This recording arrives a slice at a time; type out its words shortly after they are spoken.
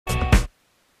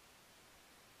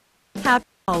Happy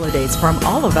holidays from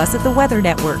all of us at the Weather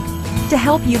Network. To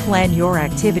help you plan your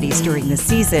activities during the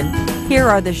season, here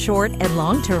are the short and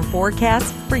long-term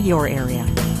forecasts for your area.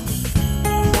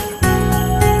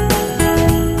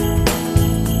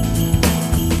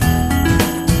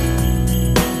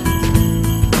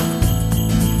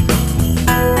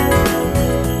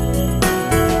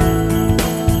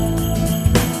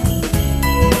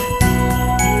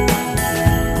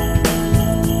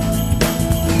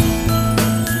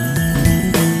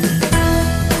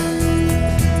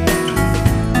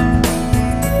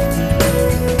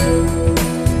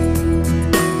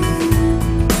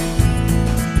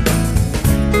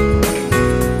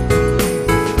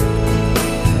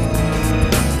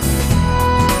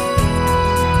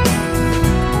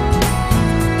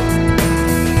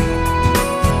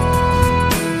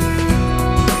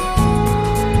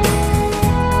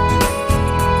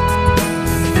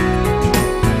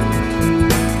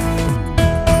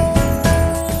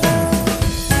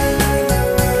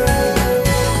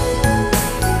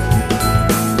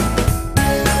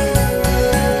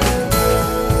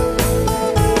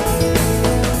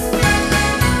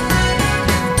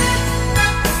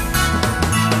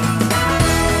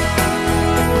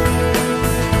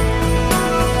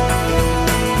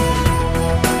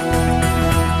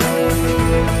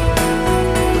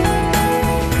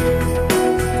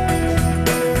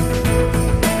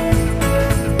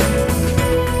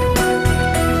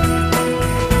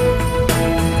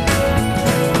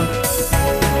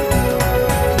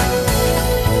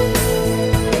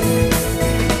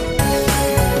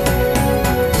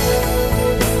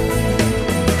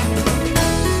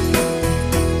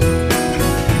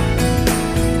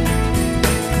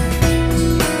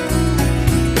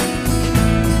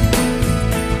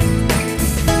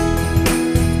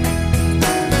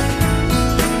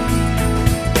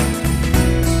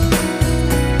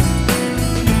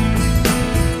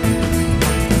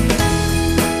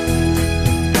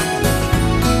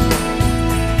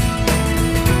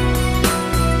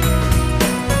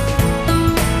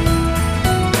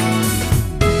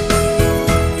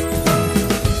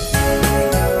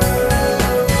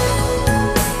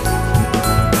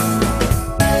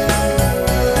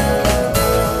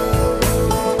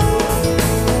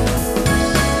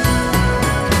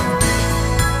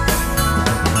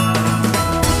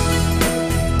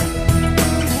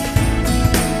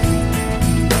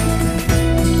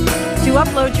 To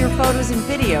upload your photos and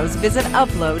videos, visit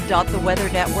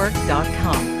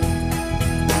upload.theweathernetwork.com.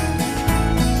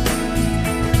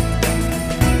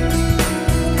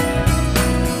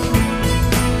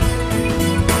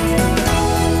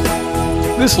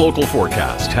 This local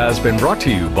forecast has been brought to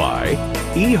you by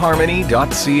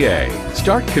eharmony.ca.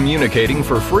 Start communicating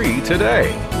for free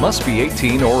today. Must be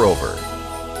 18 or over.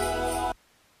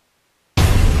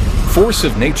 Force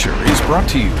of Nature is brought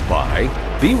to you by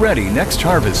Be ready next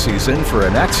harvest season for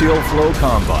an axial flow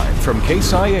combine from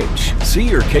Case IH. See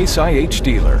your Case IH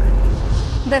dealer.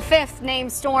 The fifth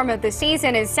named storm of the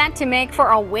season is set to make for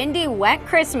a windy, wet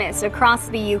Christmas across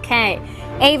the UK.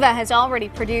 Ava has already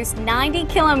produced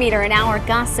 90-kilometer-an-hour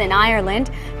gusts in Ireland.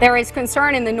 There is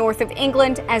concern in the north of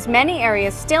England as many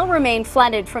areas still remain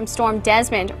flooded from Storm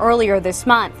Desmond earlier this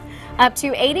month. Up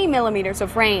to 80 millimeters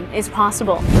of rain is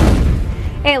possible.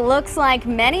 It looks like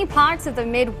many parts of the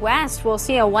Midwest will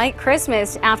see a white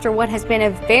Christmas after what has been a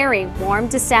very warm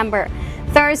December.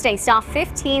 Thursday saw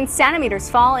 15 centimeters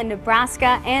fall in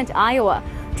Nebraska and Iowa.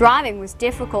 Driving was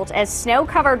difficult as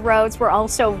snow-covered roads were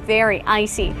also very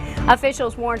icy.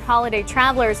 Officials warned holiday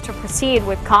travelers to proceed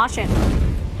with caution.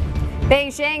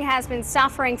 Beijing has been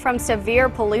suffering from severe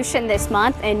pollution this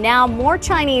month, and now more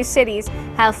Chinese cities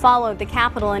have followed the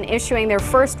capital in issuing their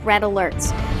first red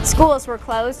alerts. Schools were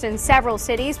closed in several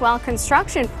cities while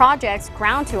construction projects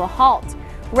ground to a halt.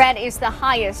 Red is the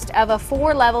highest of a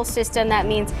 4-level system that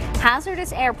means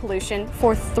hazardous air pollution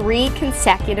for 3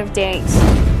 consecutive days.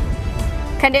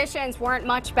 Conditions weren't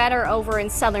much better over in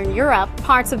southern Europe.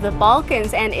 Parts of the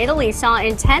Balkans and Italy saw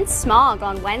intense smog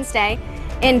on Wednesday.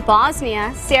 In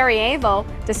Bosnia, Sarajevo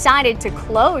decided to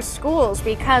close schools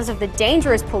because of the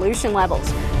dangerous pollution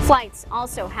levels. Flights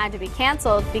also had to be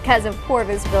canceled because of poor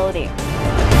visibility.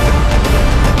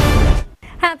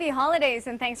 Happy holidays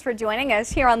and thanks for joining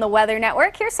us here on the Weather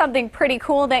Network. Here's something pretty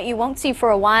cool that you won't see for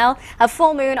a while. A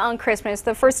full moon on Christmas,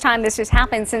 the first time this has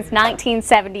happened since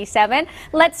 1977.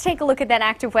 Let's take a look at that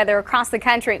active weather across the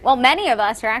country. Well, many of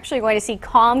us are actually going to see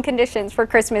calm conditions for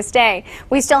Christmas Day.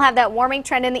 We still have that warming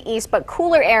trend in the east, but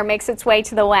cooler air makes its way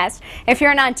to the west. If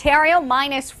you're in Ontario,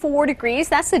 -4 degrees.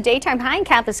 That's the daytime high in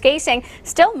Kapuskasing.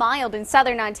 Still mild in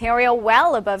southern Ontario,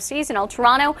 well above seasonal.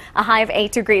 Toronto, a high of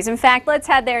 8 degrees. In fact, let's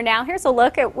head there now. Here's a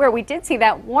look at where we did see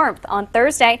that warmth on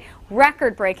Thursday.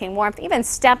 Record-breaking warmth, even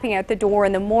stepping out the door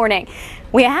in the morning.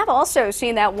 We have also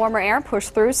seen that warmer air push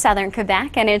through southern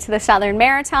Quebec and into the southern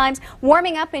Maritimes,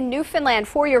 warming up in Newfoundland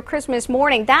for your Christmas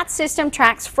morning. That system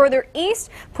tracks further east,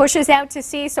 pushes out to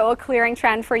sea, so a clearing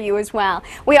trend for you as well.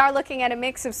 We are looking at a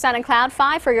mix of sun and cloud.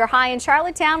 5 for your high in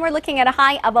Charlottetown. We're looking at a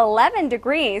high of 11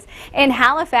 degrees in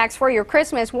Halifax for your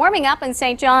Christmas. Warming up in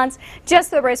St. John's,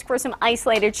 just the risk for some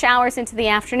isolated showers into the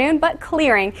afternoon, but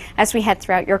clearing as we head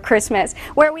throughout your Christmas.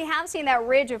 Where we have seen that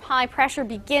ridge of high pressure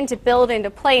begin to build into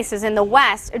place is in the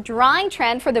west. A drying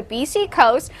trend for the BC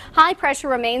coast. High pressure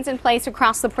remains in place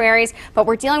across the prairies, but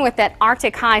we're dealing with that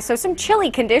Arctic high, so some chilly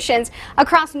conditions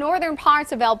across northern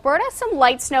parts of Alberta. Some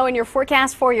light snow in your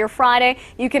forecast for your Friday.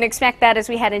 You can expect that as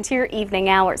we head into your evening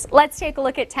hours. Let's take a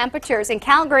look at temperatures. In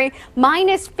Calgary,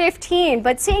 minus 15,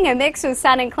 but seeing a mix of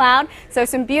sun and cloud, so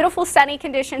some beautiful sunny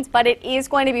conditions, but it is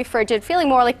going to be frigid, feeling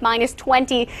more like minus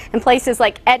 20 in places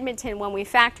like Edmonton when we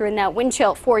factor in that wind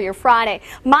chill for your Friday.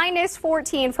 Minus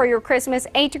 14 for your Christmas,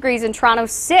 8 degrees in Toronto,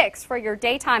 6 for your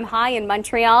daytime high in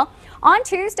Montreal. On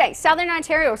Tuesday, southern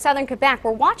Ontario, southern Quebec,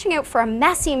 we're watching out for a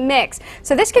messy mix,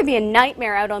 so this could be a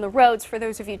nightmare out on the roads for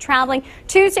those of you traveling.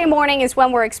 Tuesday morning is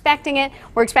when we're expecting it.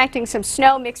 We're expecting some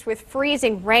snow mixed with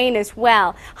freezing rain as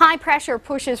well. High pressure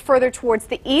pushes further towards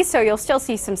the east, so you'll still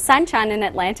see some sunshine in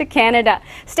Atlantic Canada.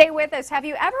 Stay with us. Have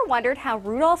you ever wondered how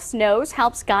Rudolph's nose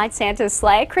helps guide Santa's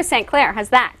sleigh? Chris St. Clair has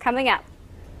that coming up.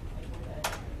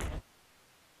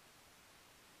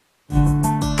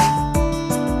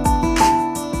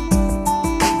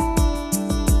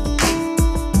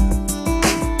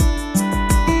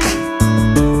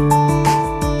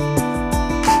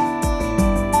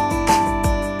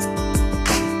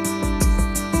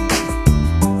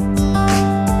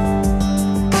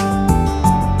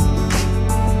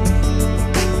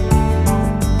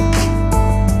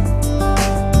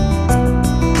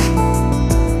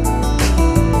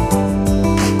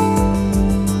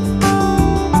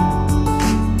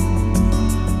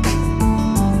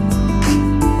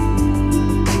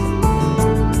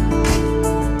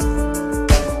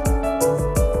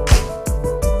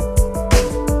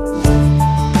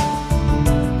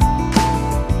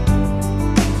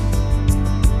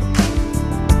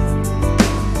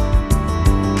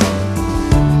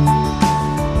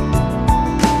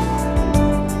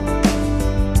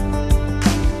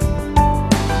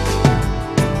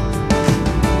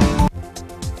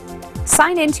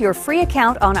 Sign into your free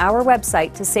account on our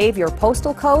website to save your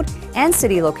postal code and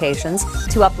city locations,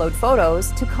 to upload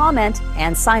photos, to comment,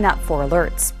 and sign up for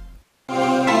alerts.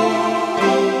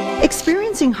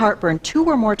 Experiencing heartburn 2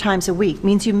 or more times a week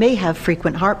means you may have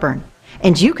frequent heartburn,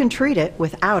 and you can treat it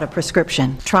without a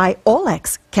prescription. Try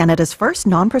Olex, Canada's first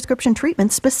non-prescription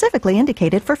treatment specifically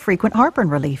indicated for frequent heartburn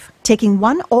relief. Taking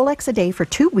 1 Olex a day for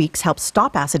 2 weeks helps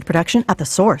stop acid production at the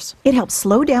source. It helps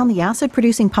slow down the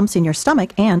acid-producing pumps in your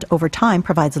stomach and, over time,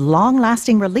 provides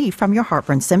long-lasting relief from your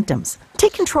heartburn symptoms.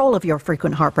 Take control of your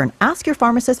frequent heartburn. Ask your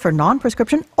pharmacist for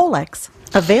non-prescription Olex.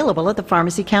 Available at the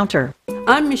pharmacy counter.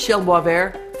 I'm Michelle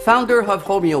Boisvert, founder of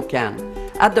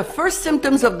HomeoCan. At the first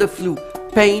symptoms of the flu,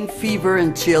 pain, fever,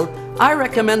 and chill, I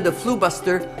recommend the Flu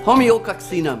Buster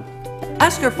Homeococcinum.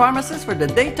 Ask your pharmacist for the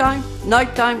daytime,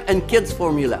 nighttime, and kids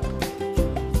formula.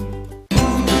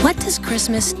 What does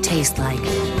Christmas taste like?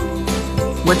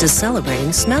 What does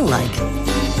celebrating smell like?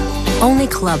 Only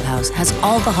Clubhouse has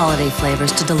all the holiday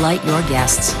flavors to delight your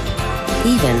guests,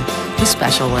 even the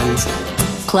special ones.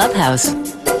 Clubhouse.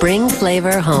 Bring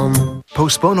flavor home.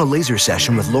 Postpone a laser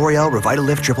session with L'Oreal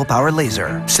Revitalift Triple Power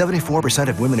Laser. 74%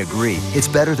 of women agree it's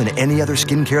better than any other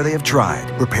skincare they have tried.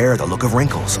 Repair the look of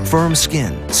wrinkles, firm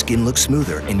skin. Skin looks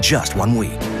smoother in just 1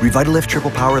 week. Revitalift Triple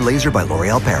Power Laser by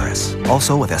L'Oreal Paris.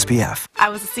 Also with SPF. I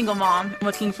was a single mom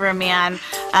looking for a man,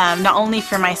 not only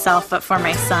for myself, but for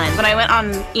my son. When I went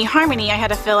on eHarmony, I had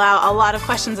to fill out a lot of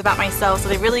questions about myself, so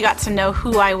they really got to know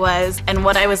who I was and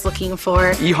what I was looking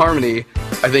for. eHarmony,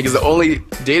 I think, is the only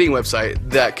dating website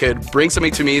that could bring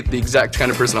somebody to me, the exact kind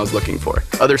of person I was looking for.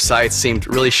 Other sites seemed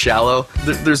really shallow.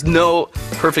 There's no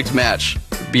perfect match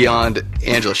beyond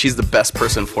Angela. She's the best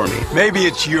person for me. Maybe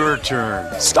it's your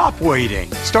turn. Stop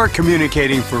waiting. Start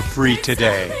communicating for free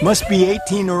today. Must be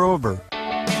 18 or over.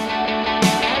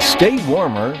 Stay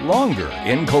warmer longer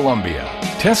in Columbia.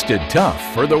 Tested tough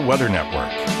for the Weather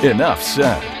Network. Enough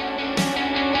said.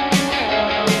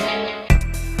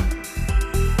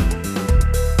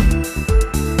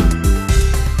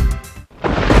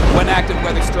 When active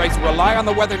weather strikes, rely on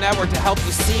the Weather Network to help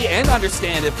you see and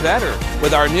understand it better.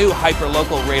 With our new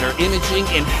hyperlocal radar imaging,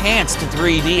 enhanced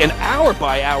 3D, and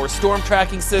hour-by-hour storm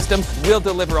tracking system, we'll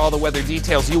deliver all the weather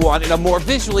details you want in a more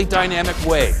visually dynamic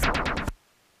way.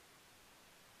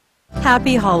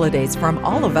 Happy holidays from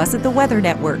all of us at the Weather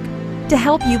Network. To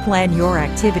help you plan your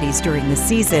activities during the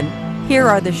season, here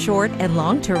are the short and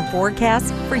long-term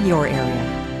forecasts for your area.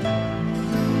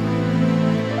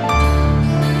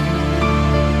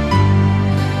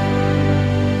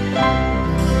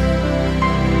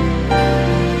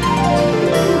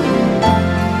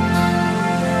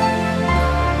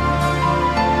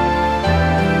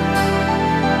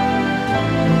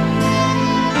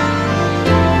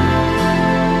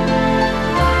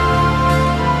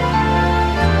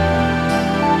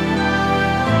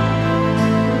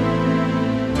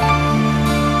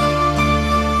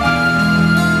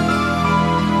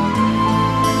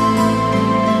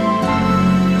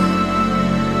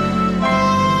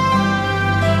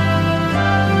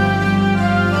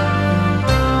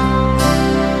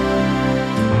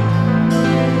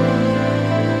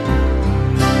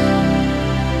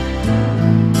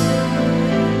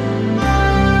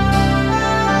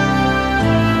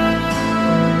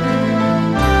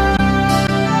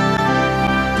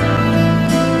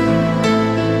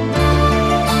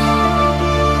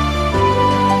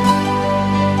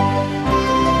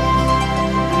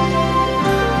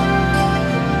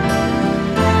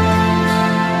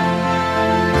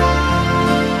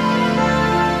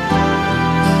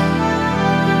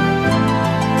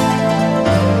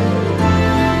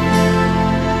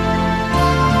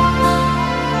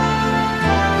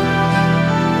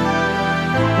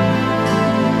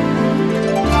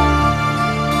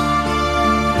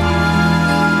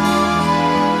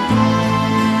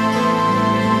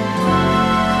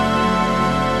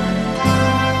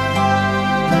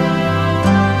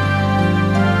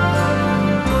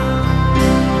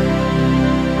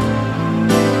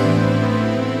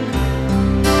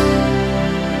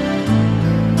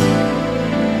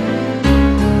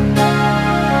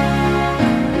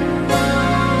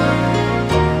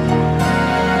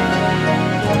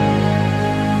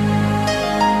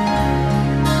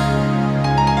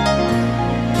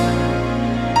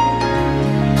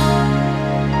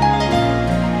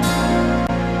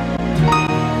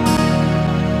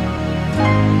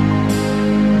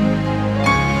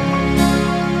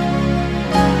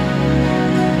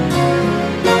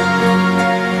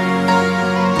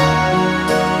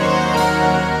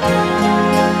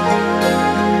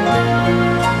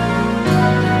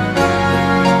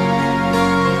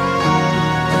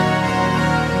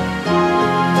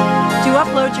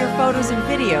 Your photos and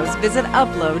videos, visit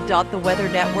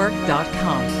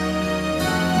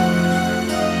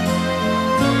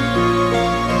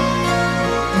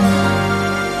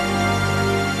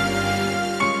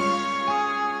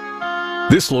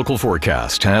This local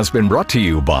forecast has been brought to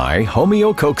you by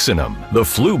Homeococcinum, the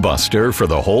flu buster for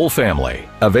the whole family.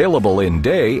 Available in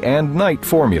day and night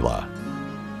formula.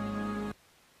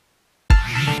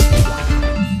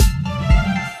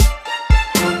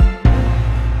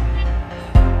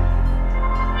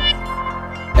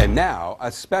 And now,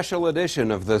 a special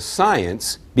edition of the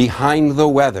science behind the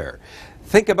weather.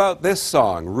 Think about this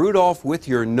song, Rudolph with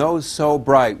your nose so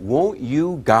bright, won't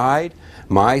you guide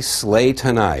my sleigh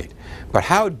tonight? But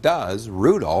how does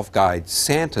Rudolph guide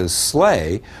Santa's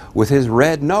sleigh with his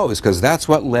red nose? Because that's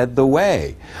what led the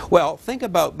way. Well, think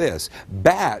about this.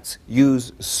 Bats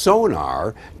use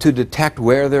sonar to detect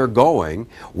where they're going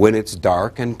when it's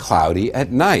dark and cloudy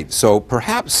at night. So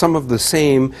perhaps some of the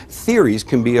same theories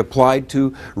can be applied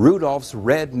to Rudolph's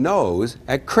red nose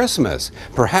at Christmas.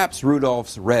 Perhaps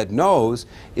Rudolph's red nose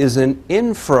is an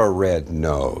infrared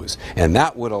nose, and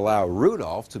that would allow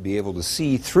Rudolph to be able to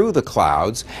see through the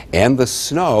clouds and the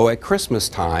snow at Christmas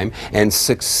time and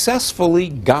successfully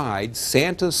guide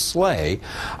Santa's sleigh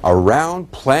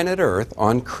around planet Earth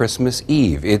on Christmas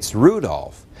Eve. It's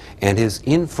Rudolph and his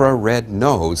infrared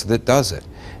nose that does it.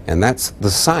 And that's the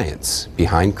science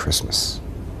behind Christmas.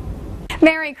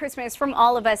 Merry Christmas from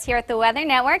all of us here at the Weather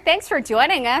Network. Thanks for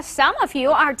joining us. Some of you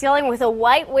are dealing with a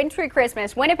white, wintry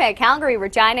Christmas. Winnipeg, Calgary,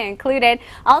 Regina included.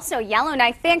 Also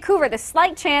Yellowknife, Vancouver, the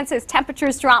slight chance as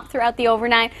temperatures drop throughout the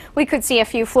overnight. We could see a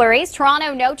few flurries.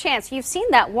 Toronto, no chance. You've seen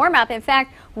that warm up. In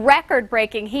fact,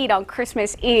 record-breaking heat on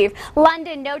Christmas Eve.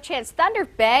 London, no chance. Thunder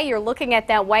Bay, you're looking at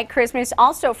that white Christmas.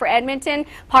 Also for Edmonton,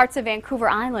 parts of Vancouver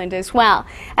Island as well.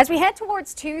 As we head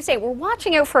towards Tuesday, we're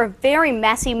watching out for a very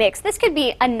messy mix. This could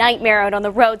be a nightmare out on the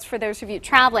roads for those of you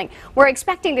traveling. We're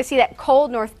expecting to see that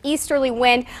cold northeasterly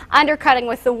wind undercutting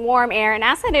with the warm air, and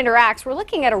as that interacts, we're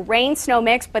looking at a rain-snow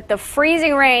mix, but the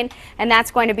freezing rain, and that's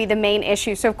going to be the main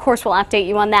issue. So of course we'll update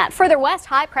you on that. Further west,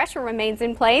 high pressure remains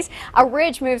in place. A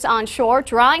ridge moves onshore,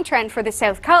 drying trend for the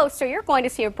south coast, so you're going to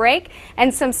see a break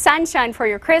and some sunshine for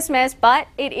your Christmas, but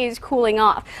it is cooling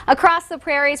off. Across the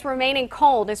prairies, remaining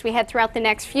cold as we head throughout the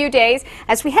next few days.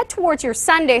 As we head towards your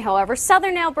Sunday, however,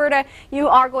 southern Alberta, you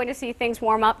are going to see things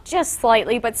warm up just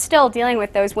slightly, but still dealing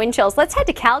with those wind chills. Let's head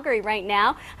to Calgary right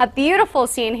now. A beautiful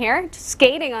scene here,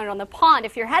 skating out on the pond.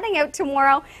 If you're heading out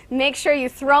tomorrow, make sure you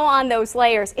throw on those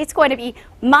layers. It's going to be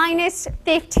minus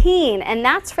 15, and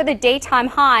that's for the daytime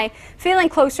high, feeling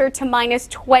closer to minus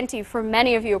 20 for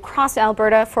many of you across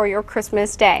Alberta for your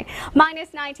Christmas day.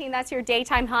 Minus 19, that's your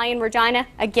daytime high in Regina.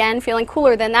 Again, feeling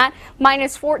cooler than that.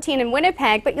 Minus 14 in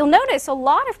Winnipeg, but you'll notice a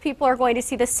lot of people are going to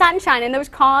see the sunshine in those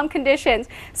calm conditions,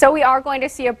 so we are going to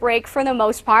see a break for the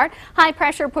most part. High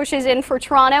pressure pushes in for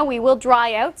Toronto. We will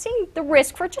dry out, seeing the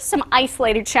risk for just some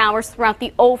isolated showers throughout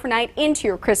the overnight into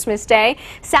your Christmas day.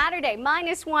 Saturday,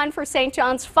 minus 1 for St.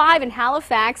 John's, 5 in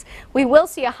Halifax. We will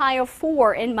see a high of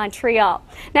 4 in Montreal.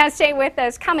 Now stay with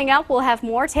us. Coming up, we'll have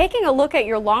more, taking a look at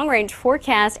your long-range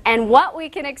forecast and what we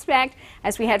can expect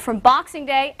as we head from Boxing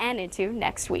Day and into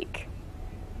next week.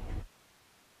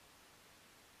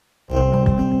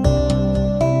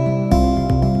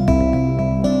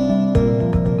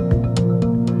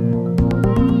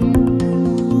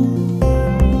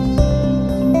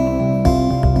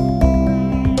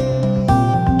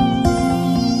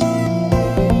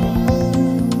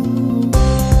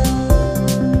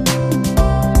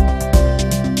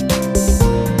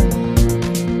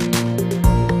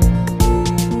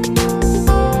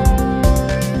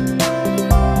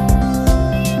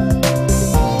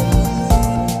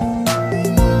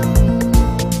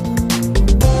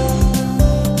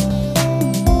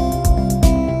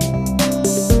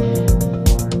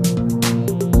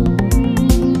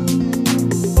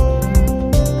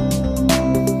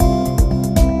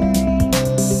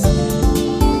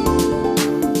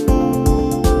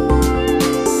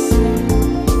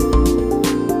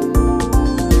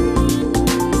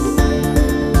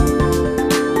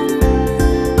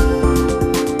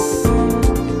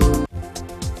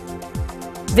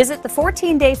 Visit the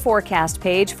 14-day forecast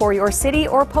page for your city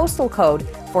or postal code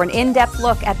for an in-depth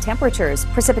look at temperatures,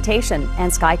 precipitation,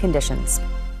 and sky conditions.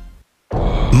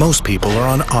 Most people are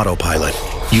on autopilot,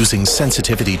 using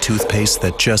sensitivity toothpaste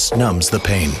that just numbs the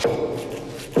pain.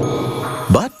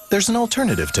 But there's an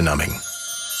alternative to numbing.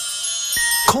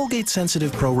 Colgate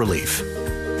Sensitive Pro Relief.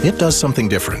 It does something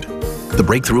different. The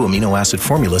breakthrough amino acid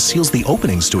formula seals the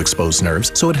openings to exposed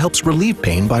nerves, so it helps relieve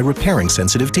pain by repairing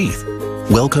sensitive teeth.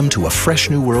 Welcome to a fresh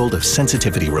new world of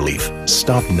sensitivity relief.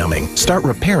 Stop numbing. Start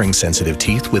repairing sensitive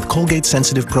teeth with Colgate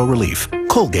Sensitive Pro Relief.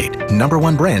 Colgate,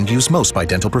 #1 brand used most by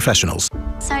dental professionals.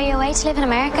 So are you away to live in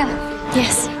America?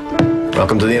 Yes.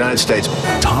 Welcome to the United States.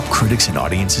 Top critics and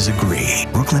audiences agree.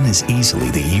 Brooklyn is easily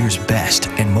the year's best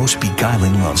and most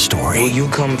beguiling love story. Will you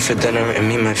come for dinner and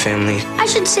meet my family? I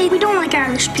should say we don't like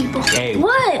Irish people. Hey.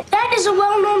 What? That is a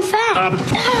well-known fact.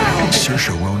 Saoirse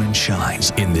Ronan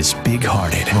shines in this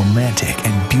big-hearted, romantic,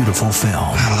 and beautiful film.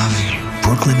 I love you.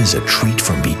 Brooklyn is a treat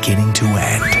from beginning to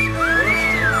end.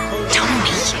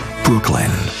 Tony.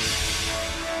 Brooklyn.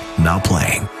 Now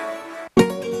playing.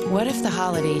 What if the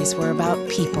holidays were about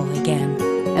people again?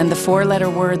 And the four-letter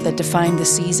word that defined the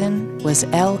season was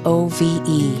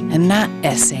L-O-V-E and not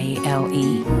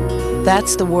S-A-L-E.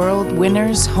 That's the world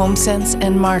Winners, HomeSense,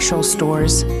 and Marshall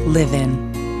stores live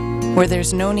in, where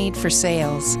there's no need for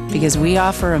sales because we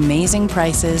offer amazing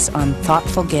prices on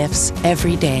thoughtful gifts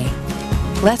every day.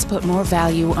 Let's put more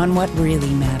value on what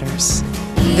really matters.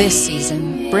 This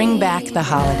season, bring back the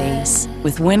holidays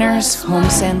with Winners,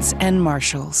 HomeSense, and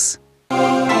Marshalls.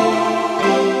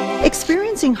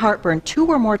 Experiencing heartburn 2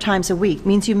 or more times a week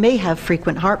means you may have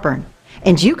frequent heartburn,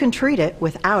 and you can treat it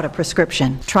without a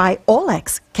prescription. Try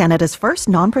Olex, Canada's first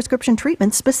non-prescription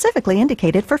treatment specifically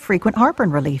indicated for frequent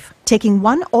heartburn relief. Taking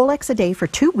 1 Olex a day for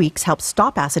 2 weeks helps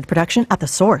stop acid production at the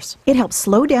source. It helps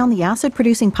slow down the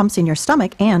acid-producing pumps in your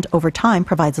stomach and, over time,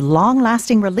 provides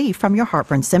long-lasting relief from your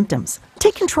heartburn symptoms.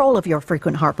 Take control of your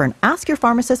frequent heartburn. Ask your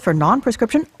pharmacist for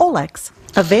non-prescription Olex.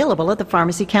 Available at the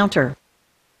pharmacy counter.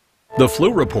 The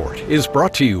Flu Report is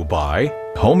brought to you by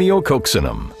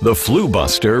Homeococcinum, the flu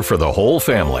buster for the whole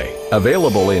family.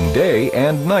 Available in day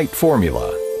and night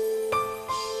formula.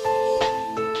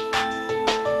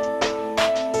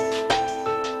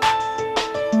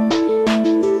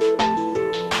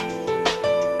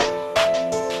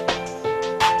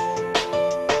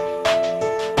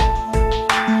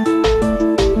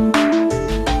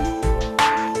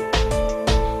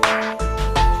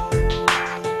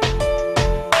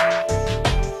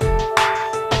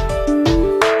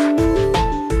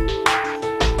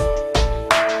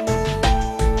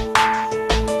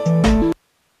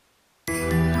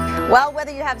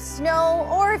 you have snow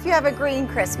or if you have a green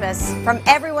Christmas. From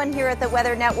everyone here at the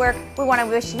Weather Network, we want to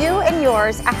wish you and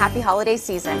yours a happy holiday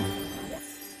season.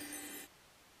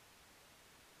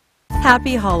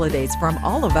 Happy holidays from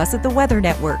all of us at the Weather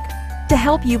Network. To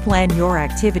help you plan your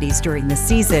activities during the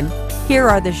season, here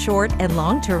are the short and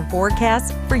long-term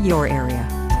forecasts for your area.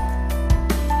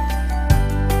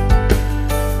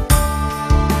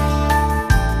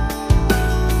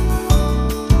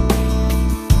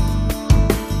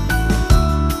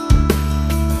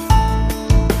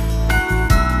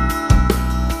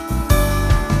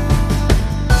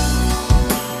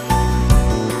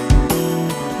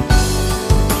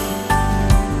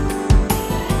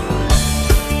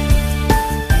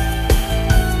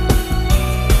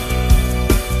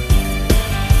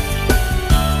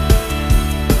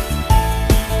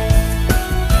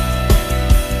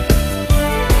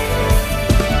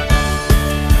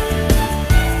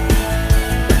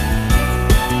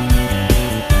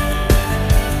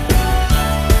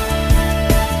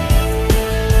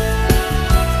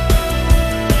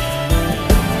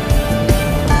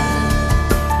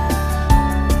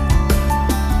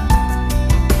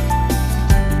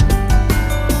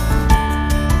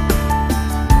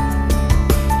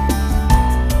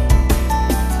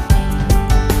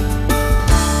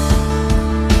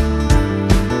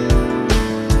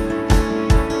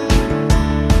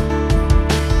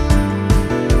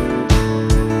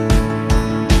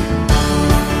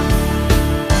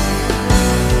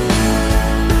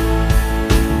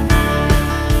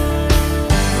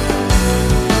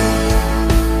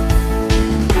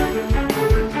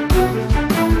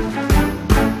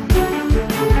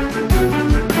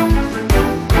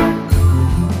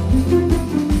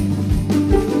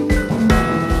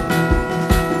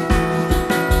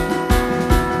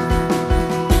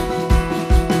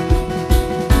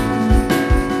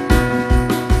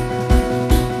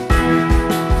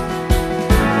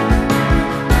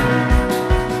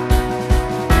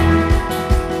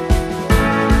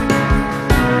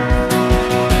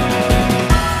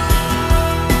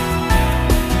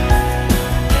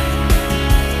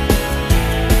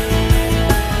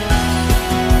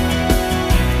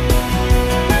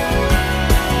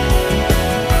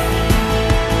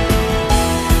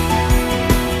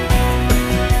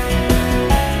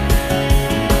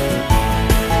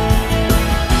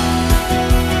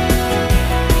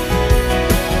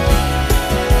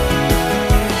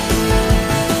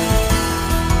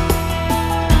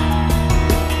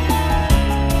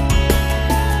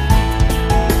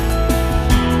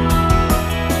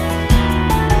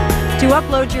 To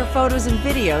upload your photos and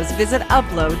videos, visit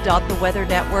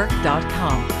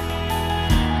upload.theweathernetwork.com.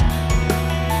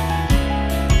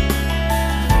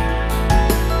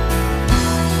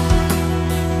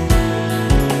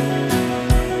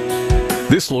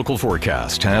 This local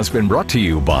forecast has been brought to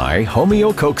you by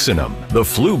Homeococcinum, the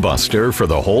flu buster for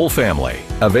the whole family.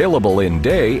 Available in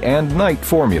day and night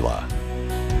formula.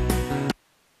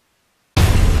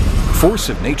 Force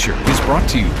of Nature is brought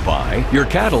to you by Your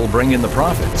Cattle Bring in the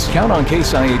Profits. Count on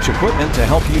Case IH equipment to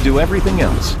help you do everything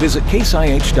else. Visit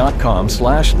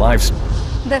caseih.com/livestock.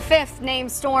 The fifth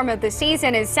named storm of the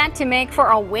season is set to make for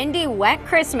a windy, wet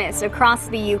Christmas across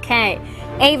the UK.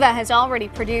 Ava has already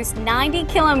produced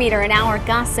 90-kilometer-an-hour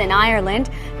gusts in Ireland.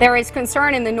 There is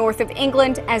concern in the north of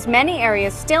England as many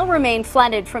areas still remain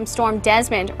flooded from Storm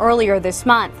Desmond earlier this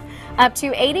month. Up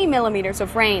to 80 millimeters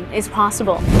of rain is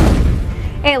possible.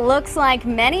 It looks like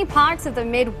many parts of the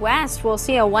Midwest will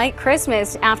see a white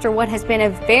Christmas after what has been a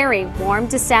very warm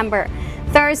December.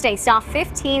 Thursday saw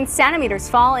 15 centimeters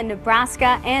fall in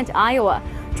Nebraska and Iowa.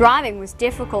 Driving was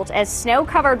difficult as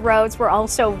snow-covered roads were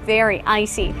also very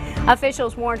icy.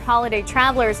 Officials warned holiday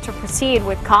travelers to proceed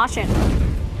with caution.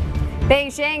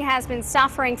 Beijing has been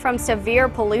suffering from severe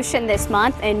pollution this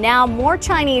month, and now more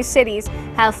Chinese cities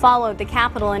have followed the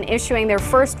capital in issuing their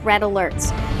first red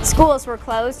alerts. Schools were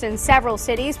closed in several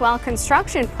cities while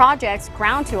construction projects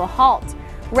ground to a halt.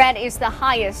 Red is the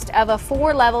highest of a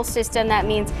 4-level system that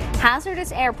means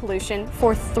hazardous air pollution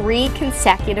for 3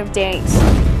 consecutive days.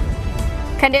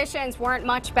 Conditions weren't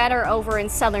much better over in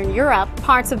southern Europe.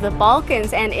 Parts of the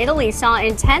Balkans and Italy saw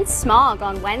intense smog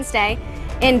on Wednesday.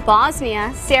 In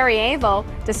Bosnia, Sarajevo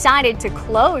decided to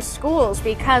close schools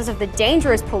because of the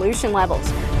dangerous pollution levels.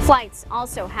 Flights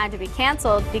also had to be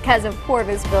canceled because of poor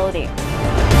visibility.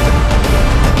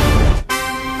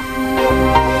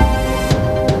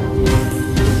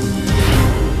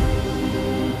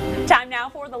 Time now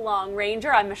for the Long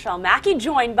Ranger. I'm Michelle Mackey,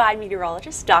 joined by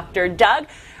meteorologist Dr. Doug.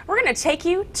 We're going to take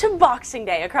you to Boxing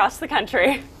Day across the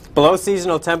country. Below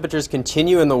seasonal temperatures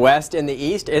continue in the west and the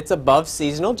east. It's above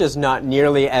seasonal, just not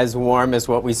nearly as warm as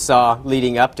what we saw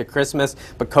leading up to Christmas.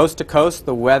 But coast to coast,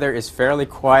 the weather is fairly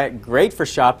quiet. Great for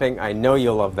shopping. I know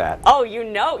you'll love that. Oh, you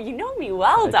know me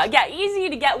well, Doug. Yeah, easy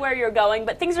to get where you're going,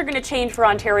 but things are going to change for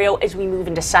Ontario as we move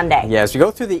into Sunday. Yeah, as we go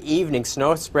through the evening,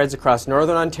 snow spreads across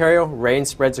northern Ontario, rain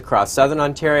spreads across southern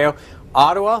Ontario.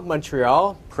 Ottawa,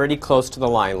 Montreal, pretty close to the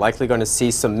line. Likely going to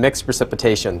see some mixed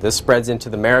precipitation. This spreads into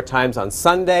the Maritimes on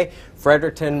Sunday.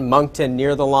 Fredericton, Moncton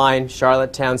near the line.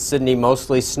 Charlottetown, Sydney,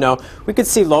 mostly snow. We could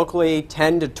see locally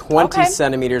 10 to 20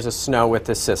 centimeters of snow with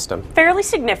this system. Fairly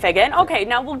significant. Okay,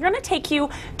 now we're going to take you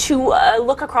to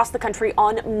look across the country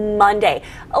on Monday.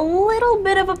 A little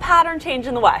bit of a pattern change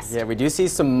in the west. Yeah, we do see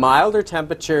some milder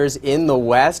temperatures in the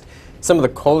west. Some of the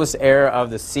coldest air of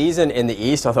the season in the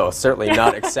east, although certainly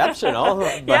not exceptional.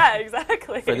 Yeah,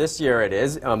 exactly. For this year it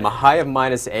is. A high of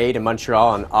 -8 in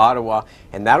Montreal and Ottawa,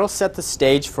 and that'll set the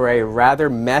stage for a rather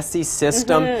messy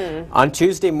system. On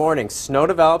Tuesday morning, snow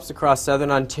develops across southern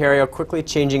Ontario, quickly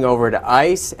changing over to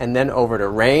ice and then over to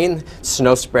rain.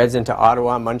 Snow spreads into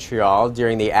Ottawa and Montreal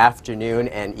during the afternoon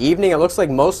and evening. It looks like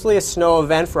mostly a snow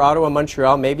event for Ottawa and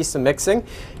Montreal, maybe some mixing.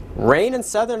 Rain in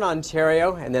southern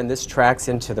Ontario, and then this tracks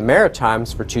into the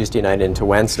Maritimes for Tuesday night into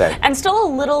Wednesday. And still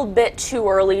a little bit too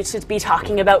early to be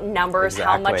talking about numbers,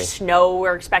 how much snow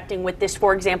we're expecting with this,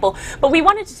 for example. But we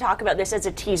wanted to talk about this as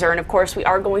a teaser, and of course we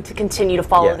are going to continue to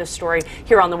follow this story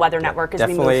here on the Weather Network as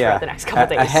we move through the next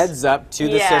couple days. A heads up to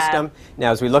the system.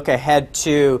 Now as we look ahead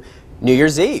to New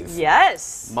Year's Eve.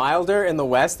 Yes. Milder in the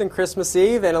west than Christmas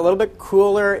Eve and a little bit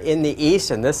cooler in the east,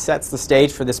 and this sets the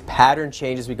stage for this pattern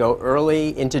change as we go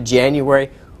early into January.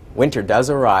 Winter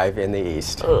does arrive in the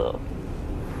east. Ugh.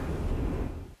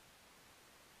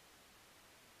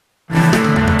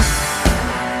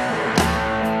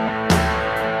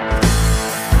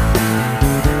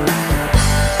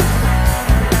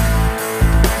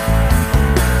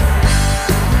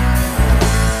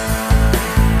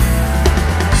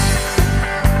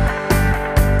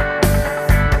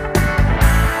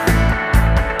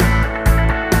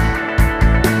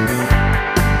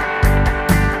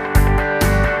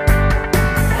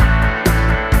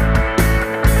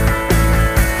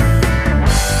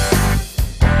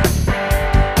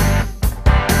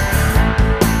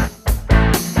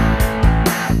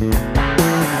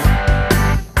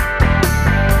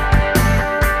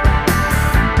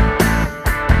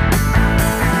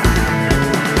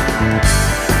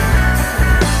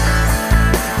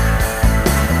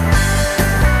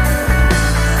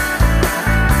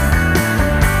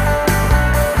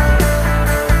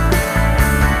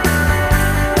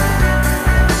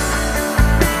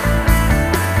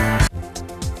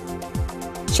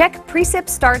 Check Precip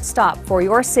Start Stop for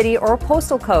your city or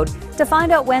postal code to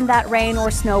find out when that rain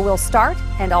or snow will start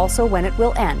and also when it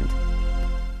will end.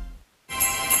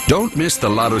 Don't miss the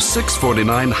Lotto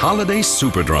 649 Holiday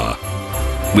Super Draw.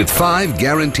 With 5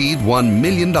 guaranteed $1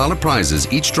 million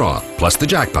prizes each draw, plus the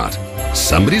jackpot.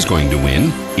 Somebody's going to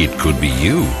win. It could be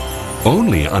you.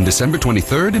 Only on December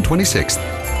 23rd and 26th.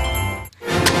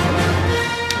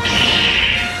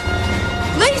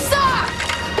 Lisa!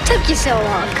 It took you so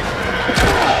long.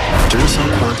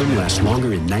 Duracell Quantum lasts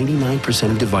longer in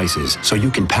 99% of devices, so you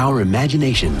can power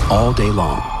imagination all day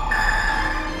long.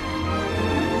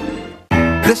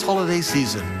 This holiday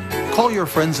season, call your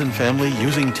friends and family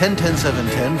using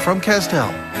 1010-710 from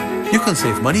Castel. You can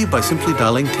save money by simply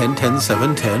dialing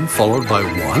 1010-710 followed by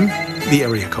 1, the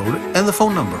area code, and the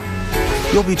phone number.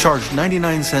 You'll be charged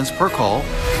 99 cents per call,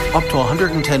 up to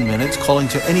 110 minutes calling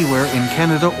to anywhere in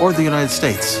Canada or the United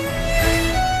States.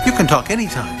 You can talk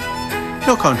anytime.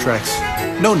 No contracts,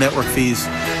 no network fees,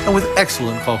 and with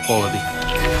excellent call quality.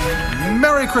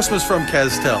 Merry Christmas from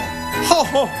Castel. Ho,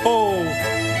 ho, ho!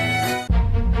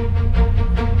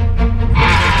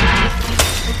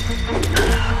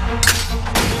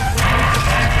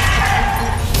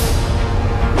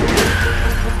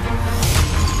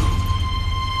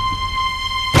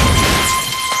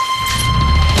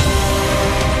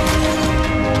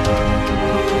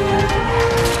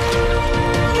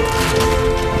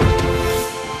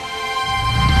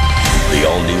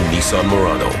 Nissan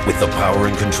Murano with the power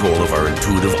and control of our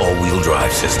intuitive all-wheel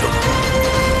drive system.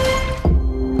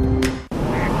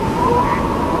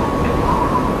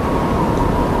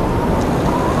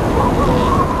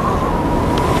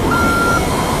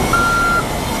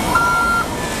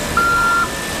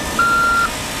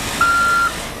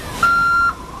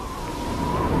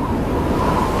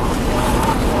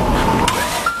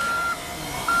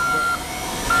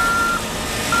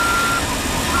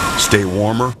 Stay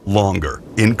warmer, longer,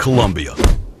 in Columbia.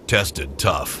 Tested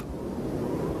tough.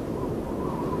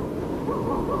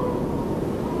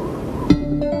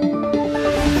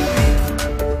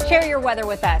 Share your weather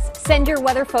with us. Send your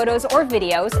weather photos or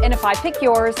videos, and if I pick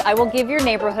yours, I will give your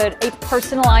neighborhood a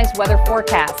personalized weather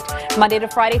forecast. Monday to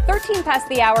Friday, 13 past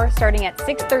the hour, starting at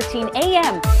 6:13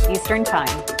 a.m. Eastern Time.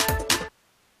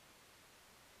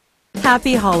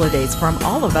 Happy holidays from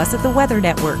all of us at the Weather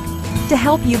Network. To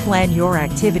help you plan your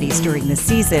activities during the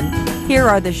season, here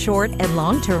are the short and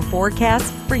long-term forecasts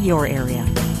for your area.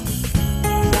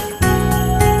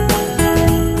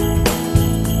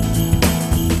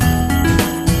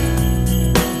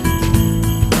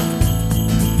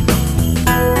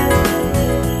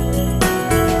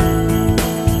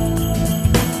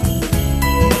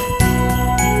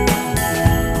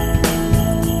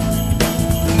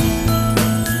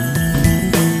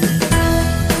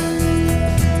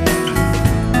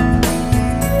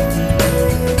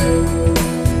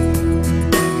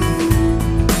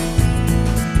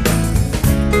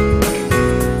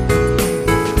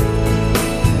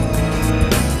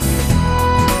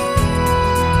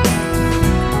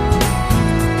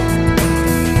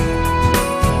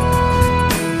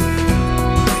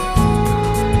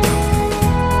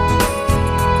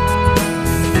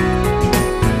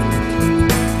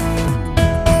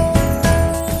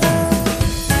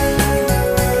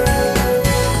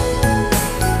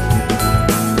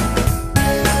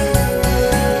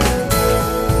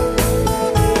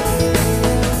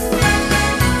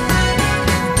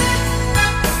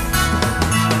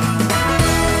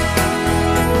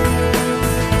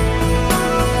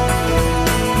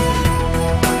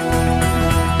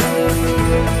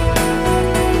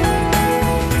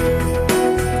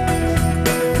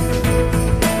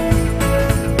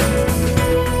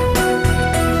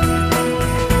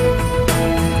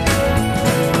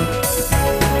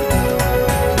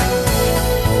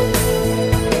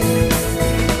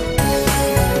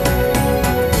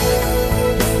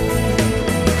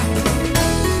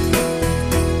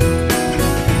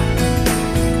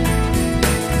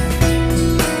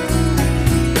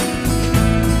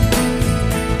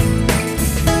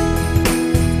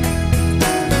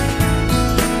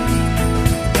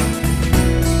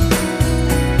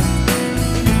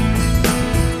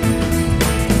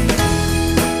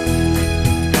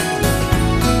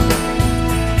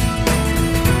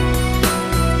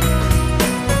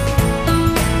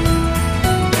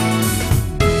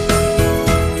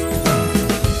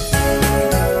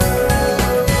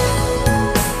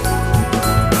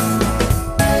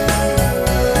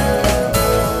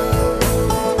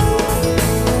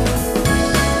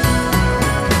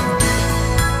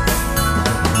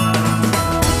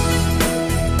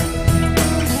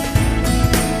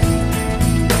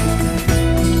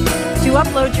 To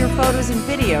upload your photos and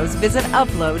videos, visit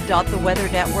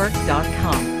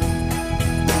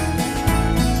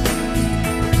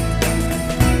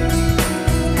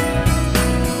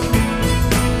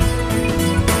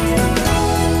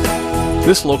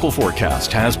This local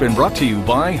forecast has been brought to you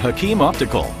by Hakeem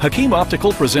Optical. Hakeem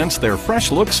Optical presents their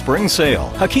Fresh Look Spring Sale.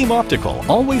 Hakeem Optical,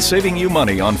 always saving you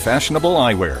money on fashionable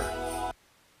eyewear.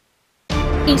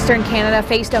 Eastern Canada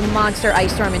faced a monster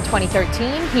ice storm in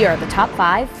 2013. Here are the top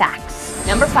 5 facts.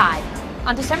 Number 5.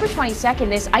 On December 22nd,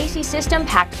 this icy system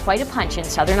packed quite a punch in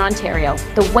southern Ontario.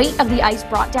 The weight of the ice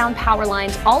brought down power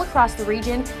lines all across the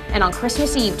region, and on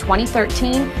Christmas Eve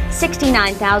 2013,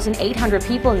 69,800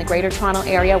 people in the Greater Toronto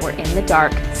Area were in the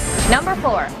dark. Number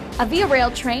 4. A Via Rail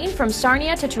train from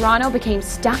Sarnia to Toronto became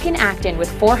stuck in Acton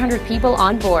with 400 people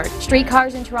on board.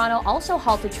 Streetcars in Toronto also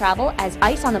halted travel as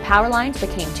ice on the power lines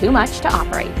became too much to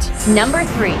operate. Number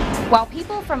 3. While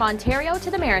people from Ontario to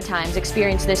the Maritimes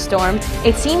experienced this storm,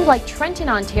 it seemed like Trenton,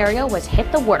 Ontario was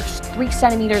hit the worst. 3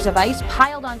 centimeters of ice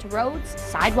piled onto roads,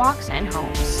 sidewalks, and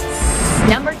homes.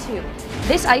 Number 2.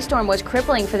 This ice storm was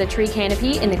crippling for the tree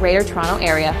canopy in the Greater Toronto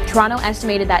Area. Toronto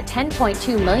estimated that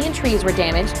 10.2 million trees were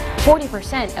damaged,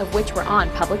 40% of which were on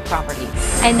public property.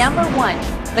 And number 1,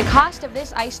 the cost of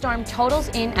this ice storm totals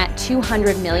in at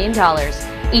 $200 million.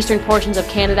 Eastern portions of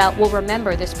Canada will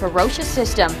remember this ferocious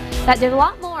system that did a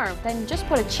lot more than just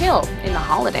put a chill in the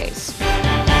holidays.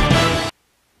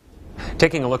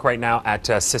 Taking a look right now at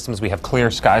systems, we have clear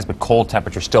skies, but cold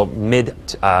temperatures still mid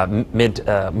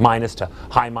minus to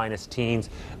high minus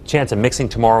teens. Chance of mixing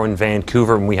tomorrow in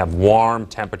Vancouver, and we have warm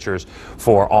temperatures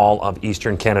for all of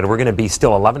Eastern Canada. We're going to be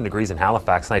still 11 degrees in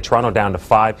Halifax tonight. Toronto down to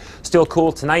 5. Still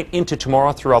cool tonight into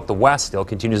tomorrow throughout the west. Still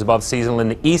continues above seasonal in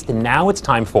the east, and now it's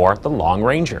time for the Long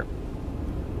Ranger.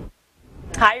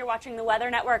 Hi, you're watching the Weather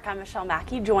Network. I'm Michelle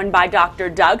Mackey, joined by Dr.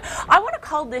 Doug. I want to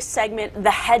call this segment the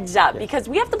Heads Up because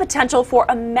we have the potential for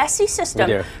a messy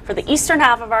system for the eastern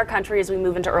half of our country as we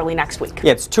move into early next week.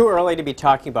 Yeah, it's too early to be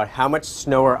talking about how much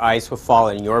snow or ice will fall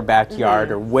in your backyard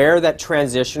or where that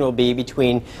transition will be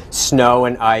between snow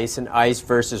and ice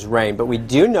versus rain. But we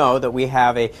do know that we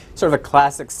have a sort of a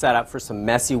classic setup for some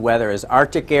messy weather as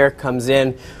Arctic air comes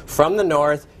in from the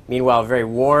north. Meanwhile, very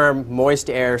warm, moist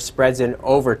air spreads in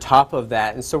over top of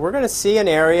that. And so we're going to see an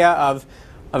area of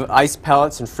ice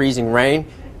pellets and freezing rain.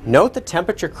 Note the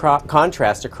temperature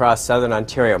contrast across southern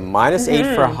Ontario.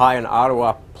 -8 for a high in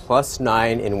Ottawa,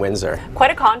 +9 in Windsor.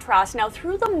 Quite a contrast. Now,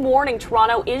 through the morning,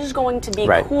 Toronto is going to be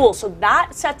cool, so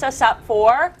that sets us up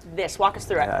for this. Walk us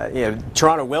through it. Yeah,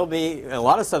 Toronto will be, a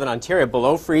lot of southern Ontario,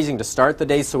 below freezing to start the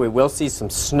day, so we will see some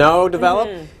snow develop.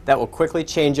 That will quickly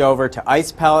change over to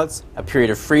ice pellets, a period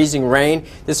of freezing rain.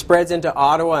 This spreads into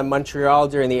Ottawa and Montreal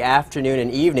during the afternoon and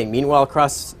evening. Meanwhile,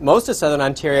 across most of southern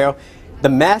Ontario, the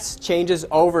mess changes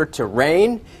over to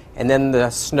rain, and then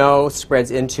the snow spreads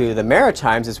into the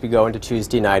Maritimes as we go into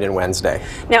Tuesday night and Wednesday.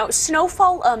 Now,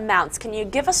 snowfall amounts, can you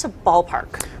give us a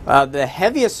ballpark? The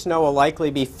heaviest snow will likely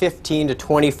be 15 to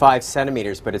 25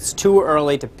 centimeters, but it's too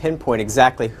early to pinpoint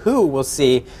exactly who will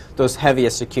see those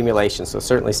heaviest accumulations, so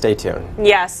certainly stay tuned.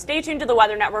 Yes, stay tuned to the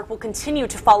Weather Network. We'll continue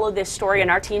to follow this story,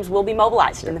 and our teams will be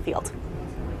mobilized in the field.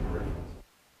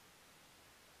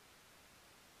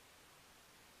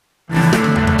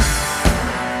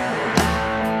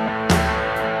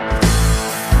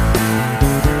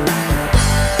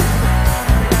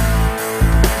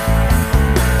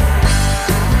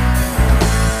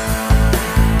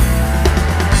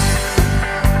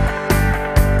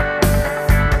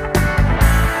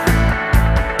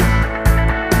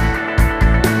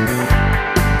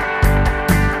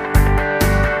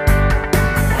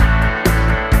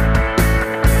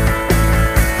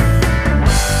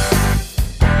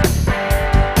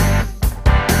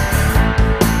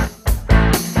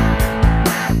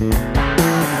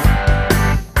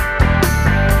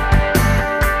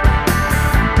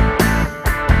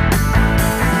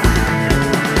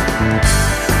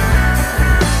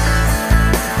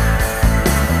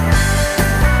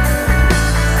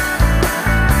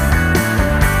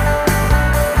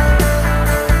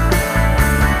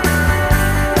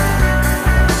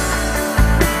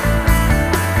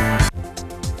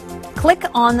 Click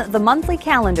on the monthly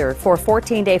calendar for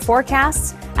 14-day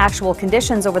forecasts, actual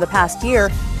conditions over the past year,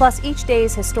 plus each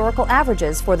day's historical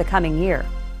averages for the coming year.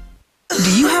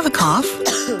 Do you have a cough?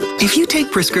 If you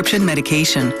take prescription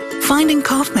medication, finding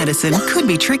cough medicine could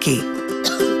be tricky.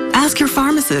 Ask your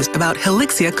pharmacist about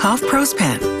Helixia Cough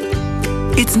Prospan.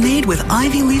 It's made with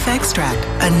ivy leaf extract,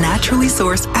 a naturally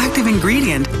sourced active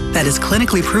ingredient that is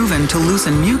clinically proven to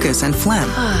loosen mucus and phlegm.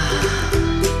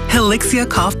 Helixia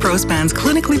Cough Prospan's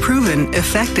clinically proven,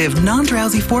 effective,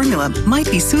 non-drowsy formula might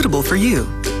be suitable for you.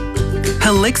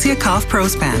 Helixia Cough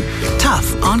Prospan,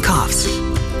 tough on coughs.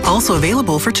 Also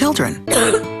available for children.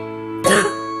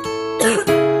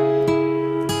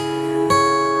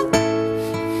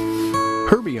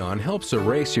 Herbion helps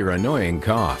erase your annoying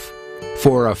cough.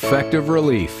 For effective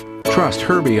relief, trust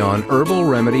Herbion Herbal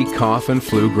Remedy Cough and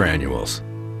Flu Granules.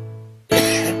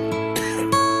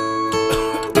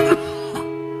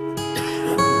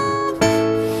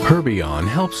 Herbion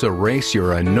helps erase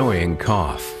your annoying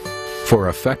cough. For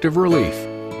effective relief,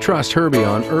 trust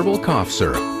Herbion Herbal Cough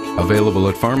Syrup. Available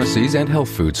at pharmacies and health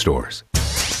food stores.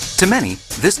 To many,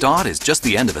 this dot is just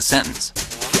the end of a sentence.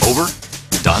 Over,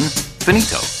 done,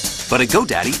 finito. But at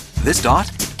GoDaddy, this dot,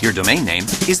 your domain name,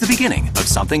 is the beginning of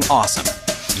something awesome.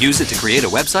 Use it to create a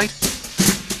website,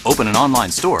 open an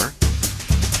online store,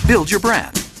 build your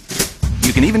brand.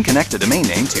 You can even connect a domain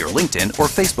name to your LinkedIn or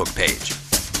Facebook page.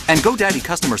 And GoDaddy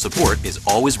customer support is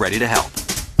always ready to help.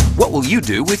 What will you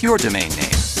do with your domain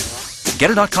name?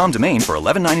 Get a .com domain for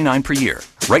 $11.99 per year,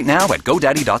 right now at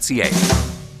GoDaddy.ca.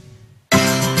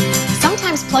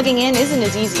 Sometimes plugging in isn't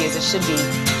as easy as it should be.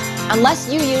 Unless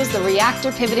you use the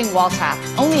reactor pivoting wall tap,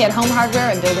 only at Home Hardware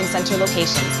and Building Center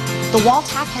locations. The wall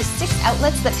tap has 6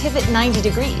 outlets that pivot 90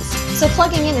 degrees, so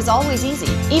plugging in is always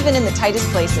easy, even in the tightest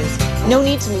places. No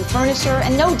need to move furniture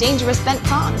and no dangerous bent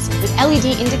prongs. With LED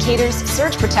indicators,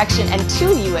 surge protection, and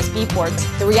 2 USB ports,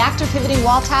 the reactor pivoting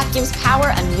wall tap gives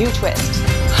power a new twist.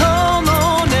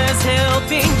 Homeowners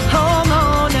helping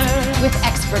homeowners with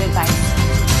expert advice.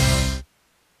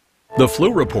 The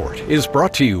Flu Report is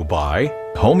brought to you by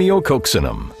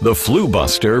Homeococcinum, the flu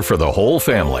buster for the whole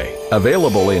family.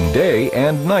 Available in day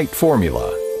and night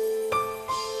formula.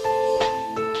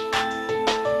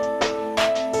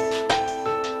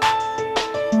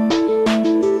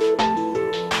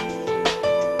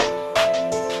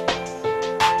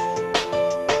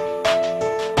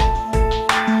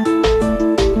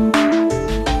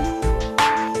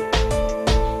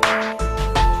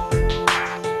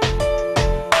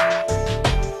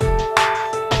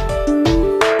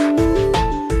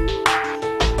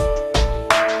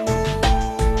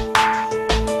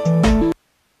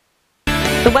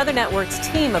 The Weather Network's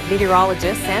team of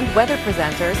meteorologists and weather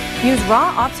presenters use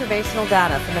raw observational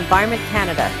data from Environment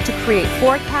Canada to create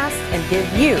forecasts and give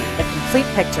you the complete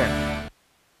picture.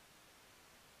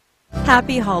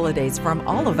 Happy holidays from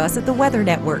all of us at the Weather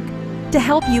Network. To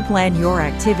help you plan your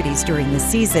activities during the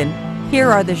season, here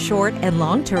are the short and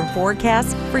long-term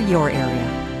forecasts for your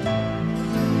area.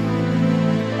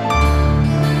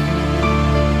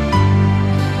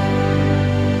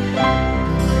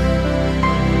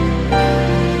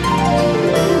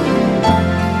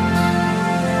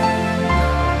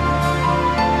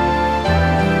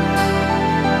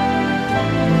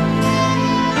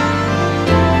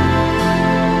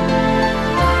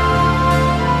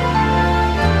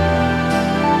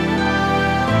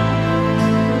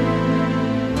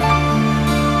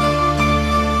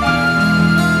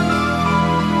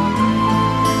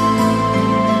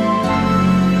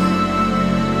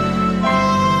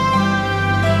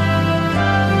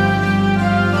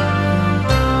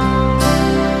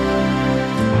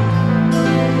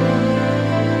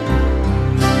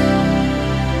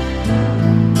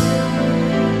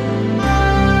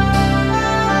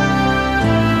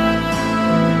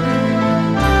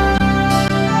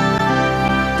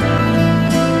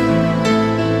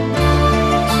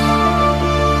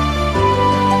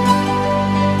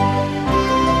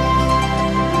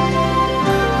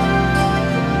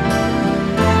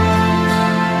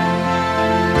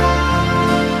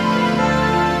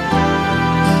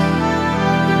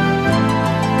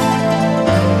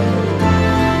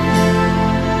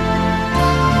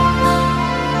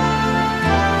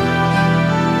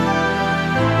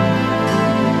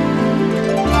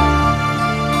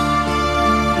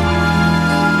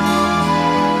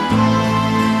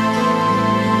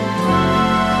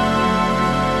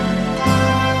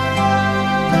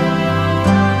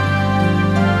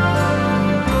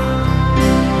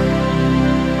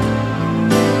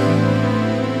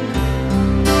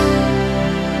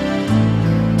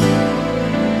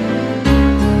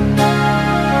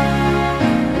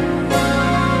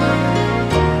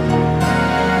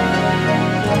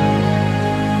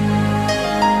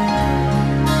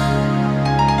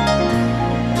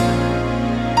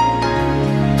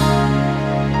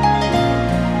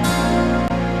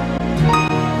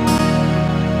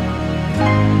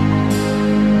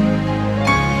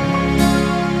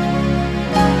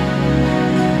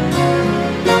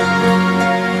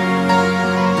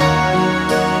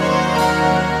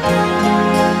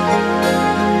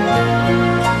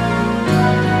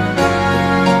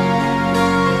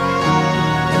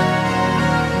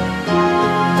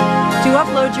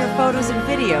 Photos and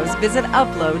videos, visit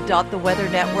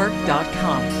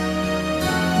upload.theweathernetwork.com.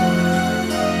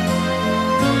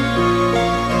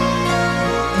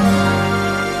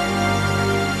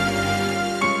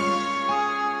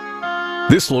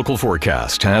 This local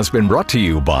forecast has been brought to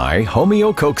you by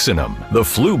Homeococcinum, the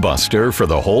flu buster for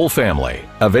the whole family.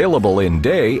 Available in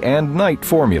day and night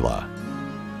formula.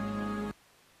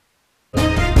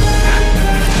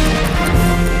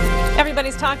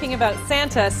 Everybody's talking about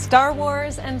Santa, Star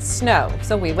Wars, and snow,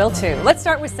 so we will too. Let's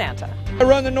start with Santa. I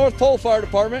run the North Pole Fire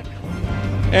Department,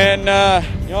 and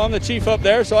I'm the chief up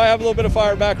there, so I have a little bit of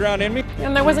fire background in me.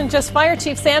 And there wasn't just Fire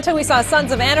Chief Santa. We saw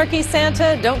Sons of Anarchy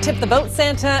Santa, Don't Tip the Boat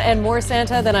Santa, and more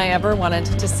Santa than I ever wanted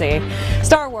to see.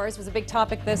 Star Wars was a big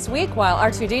topic this week. While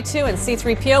R2-D2 and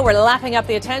C-3PO were lapping up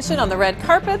the attention on the red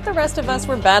carpet, the rest of us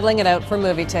were battling it out for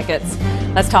movie tickets.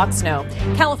 Let's talk snow.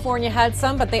 California had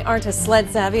some, but they aren't as sled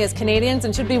savvy as Canadians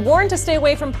and should be warned to stay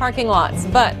away from parking lots.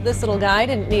 But this little guy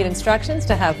didn't need instructions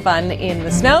to have fun in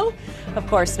the snow. Of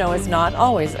course, snow is not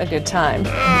always a good time.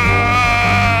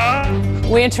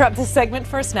 We interrupt this segment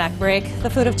for a snack break. The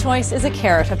food of choice is a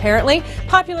carrot, apparently,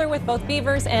 popular with both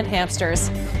beavers and hamsters.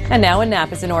 And now a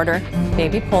nap is in order,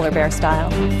 baby polar bear style.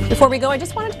 Before we go, I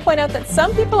just wanted to point out that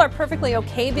some people are perfectly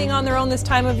okay being on their own this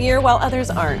time of year, while others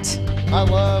aren't. I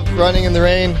love running in the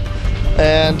rain,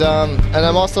 and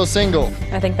I'm also single.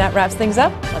 I think that wraps things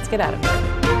up. Let's get at it.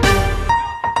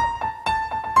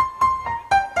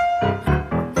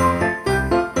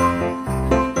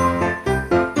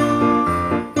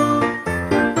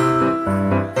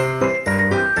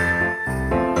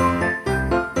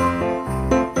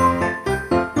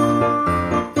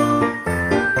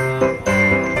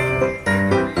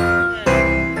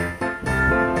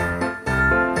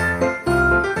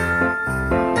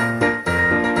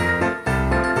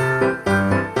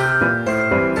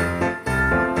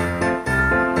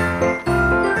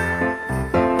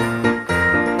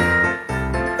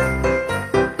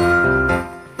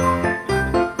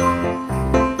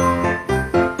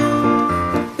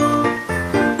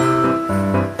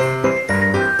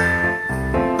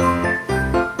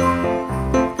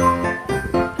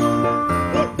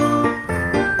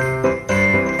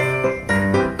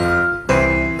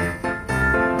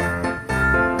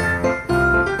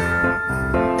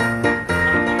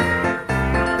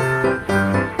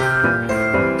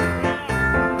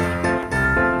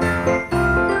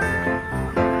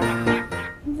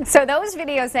 So those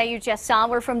videos that you just saw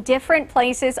were from different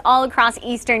places all across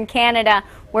eastern Canada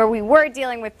where we were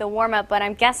dealing with the warm-up, but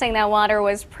I'm guessing that water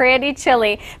was pretty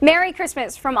chilly. Merry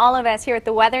Christmas from all of us here at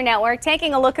the Weather Network.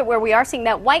 Taking a look at where we are seeing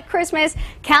that white Christmas,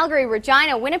 Calgary,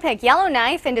 Regina, Winnipeg,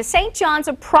 Yellowknife, into St. John's,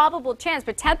 a probable chance,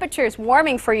 but temperatures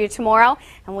warming for you tomorrow,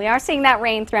 and we are seeing that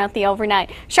rain throughout the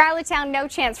overnight. Charlottetown, no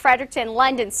chance. Fredericton,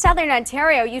 London, Southern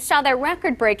Ontario, you saw that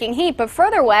record-breaking heat, but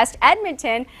further west,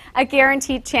 Edmonton, a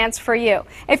guaranteed chance for you.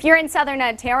 If you're in Southern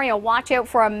Ontario, watch out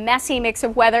for a messy mix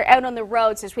of weather out on the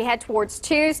roads as we head towards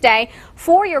Tuesday.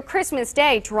 For your Christmas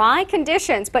Day, dry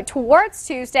conditions, but towards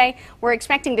Tuesday, we're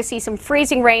expecting to see some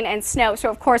freezing rain and snow, so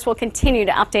of course we'll continue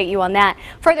to update you on that.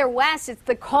 Further west, it's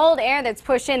the cold air that's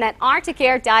pushed in. That Arctic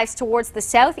air dives towards the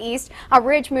southeast. A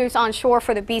ridge moves onshore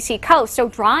for the BC coast, so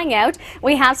drying out.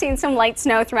 We have seen some light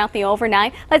snow throughout the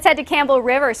overnight. Let's head to Campbell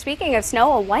River. Speaking of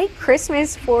snow, a white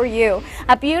Christmas for you.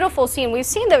 A beautiful scene. We've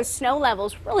seen those snow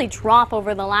levels really drop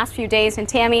over the last few days, and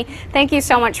Tammy, thank you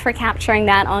so much for capturing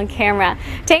that on camera.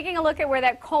 Taking a look at where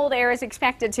that cold air is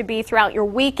expected to be throughout your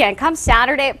weekend. Come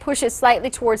Saturday, it pushes slightly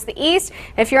towards the east.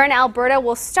 If you're in Alberta,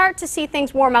 we'll start to see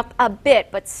things warm up a bit,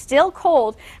 but still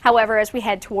cold, however, as we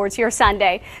head towards your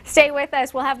Sunday. Stay with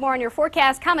us. We'll have more on your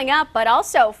forecast coming up, but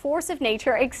also Force of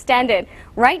Nature extended.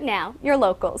 Right now, your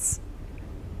locals.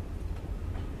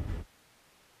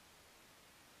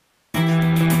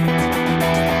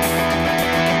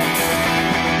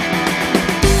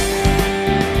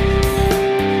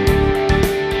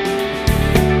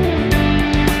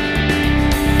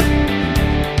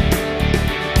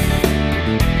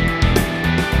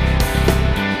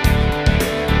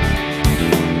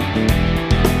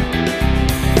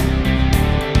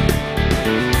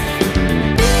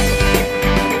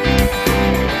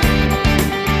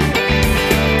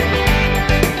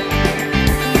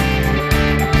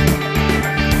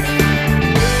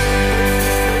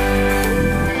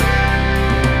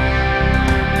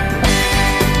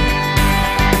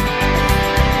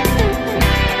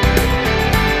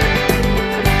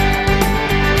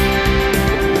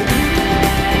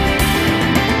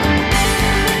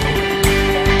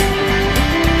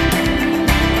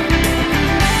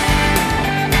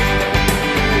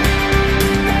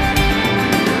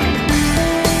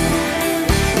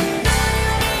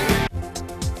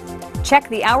 Check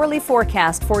the hourly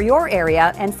forecast for your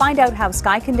area and find out how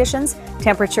sky conditions,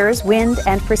 temperatures, wind,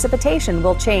 and precipitation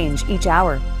will change each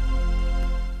hour.